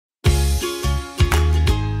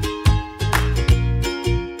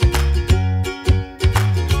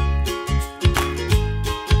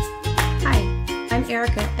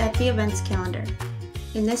Erica at the Events Calendar.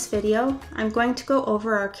 In this video, I'm going to go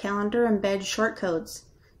over our calendar embed shortcodes,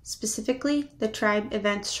 specifically the Tribe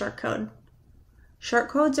Events shortcode.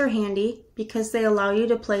 Shortcodes are handy because they allow you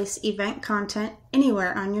to place event content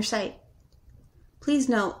anywhere on your site. Please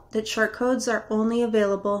note that shortcodes are only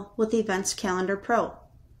available with Events Calendar Pro.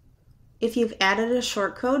 If you've added a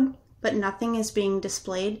shortcode but nothing is being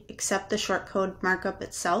displayed except the shortcode markup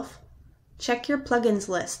itself, check your plugins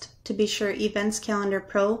list to be sure Events Calendar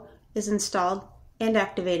Pro is installed and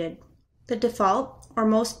activated. The default or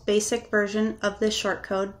most basic version of this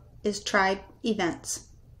shortcode is Tribe Events.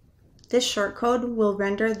 This shortcode will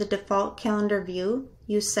render the default calendar view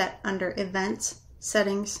you set under Events,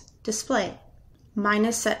 Settings, Display. Mine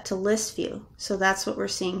is set to List View, so that's what we're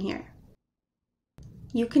seeing here.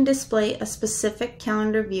 You can display a specific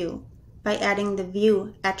calendar view by adding the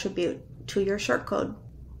View attribute to your shortcode.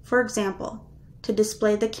 For example, to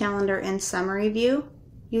display the calendar in Summary View,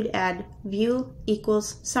 you'd add View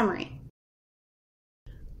equals Summary.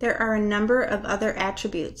 There are a number of other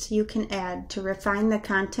attributes you can add to refine the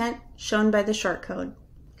content shown by the shortcode.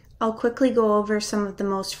 I'll quickly go over some of the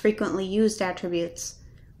most frequently used attributes,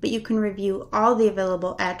 but you can review all the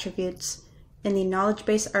available attributes in the knowledge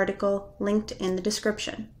base article linked in the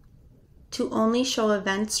description. To only show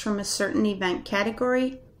events from a certain event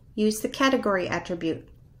category, use the Category attribute,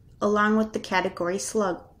 along with the category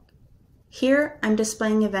slug. Here, I'm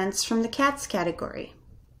displaying events from the Cats category.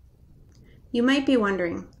 You might be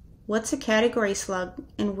wondering, what's a category slug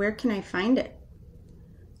and where can I find it?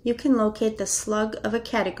 You can locate the slug of a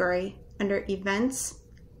category under Events,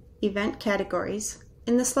 Event Categories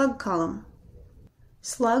in the slug column.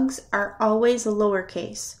 Slugs are always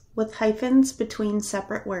lowercase with hyphens between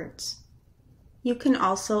separate words. You can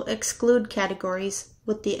also exclude categories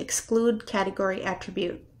with the Exclude Category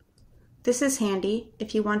attribute. This is handy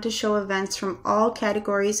if you want to show events from all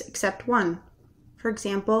categories except one, for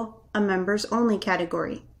example, a members only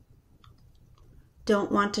category.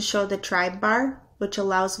 Don't want to show the Tribe bar, which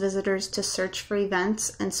allows visitors to search for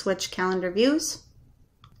events and switch calendar views?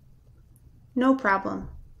 No problem.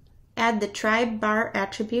 Add the Tribe bar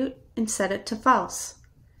attribute and set it to false.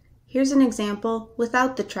 Here's an example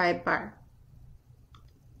without the Tribe bar.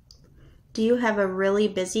 Do you have a really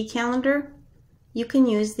busy calendar? You can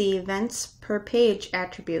use the Events per Page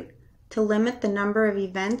attribute to limit the number of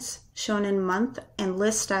events shown in month and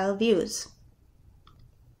list style views.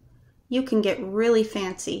 You can get really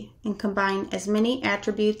fancy and combine as many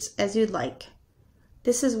attributes as you'd like.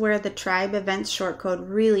 This is where the Tribe Events shortcode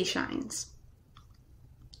really shines.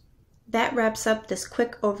 That wraps up this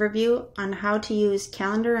quick overview on how to use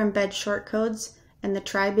calendar embed shortcodes and the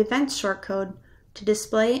Tribe Events shortcode to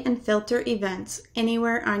display and filter events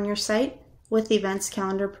anywhere on your site with Events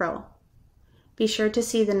Calendar Pro. Be sure to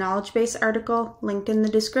see the knowledge base article linked in the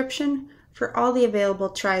description for all the available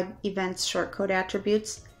Tribe Events shortcode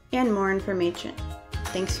attributes and more information.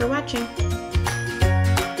 Thanks for watching.